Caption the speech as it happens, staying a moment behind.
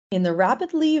In the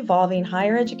rapidly evolving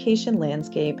higher education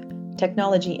landscape,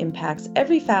 technology impacts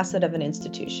every facet of an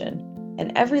institution,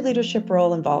 and every leadership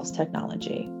role involves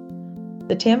technology.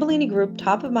 The Tambellini Group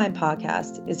Top of Mind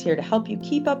podcast is here to help you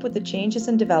keep up with the changes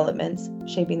and developments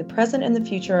shaping the present and the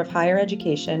future of higher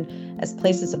education as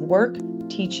places of work,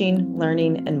 teaching,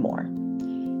 learning, and more.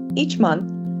 Each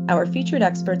month, our featured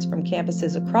experts from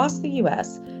campuses across the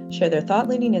U.S. share their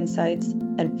thought-leading insights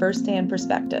and first-hand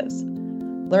perspectives.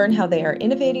 Learn how they are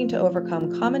innovating to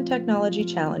overcome common technology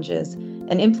challenges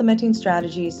and implementing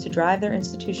strategies to drive their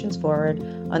institutions forward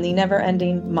on the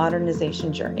never-ending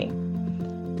modernization journey.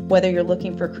 Whether you're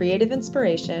looking for creative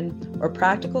inspiration or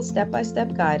practical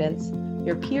step-by-step guidance,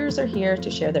 your peers are here to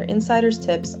share their insider's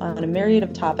tips on a myriad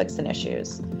of topics and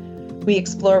issues. We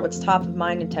explore what's top of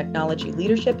mind in technology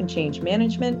leadership and change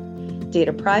management,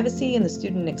 data privacy and the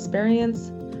student experience,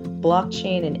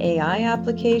 blockchain and AI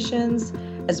applications,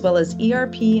 as well as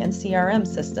ERP and CRM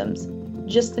systems,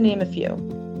 just to name a few.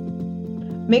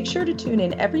 Make sure to tune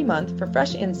in every month for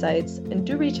fresh insights, and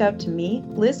do reach out to me,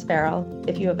 Liz Farrell,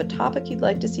 if you have a topic you'd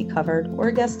like to see covered or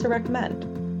a guest to recommend.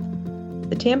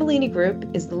 The Tambellini Group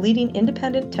is the leading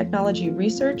independent technology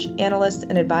research, analyst,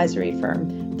 and advisory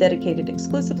firm dedicated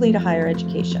exclusively to higher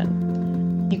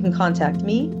education. You can contact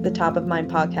me, the Top of Mind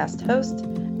podcast host,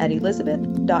 at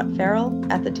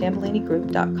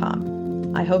elizabeth.farrell@thetambollinigroup.com.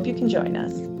 I hope you can join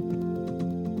us.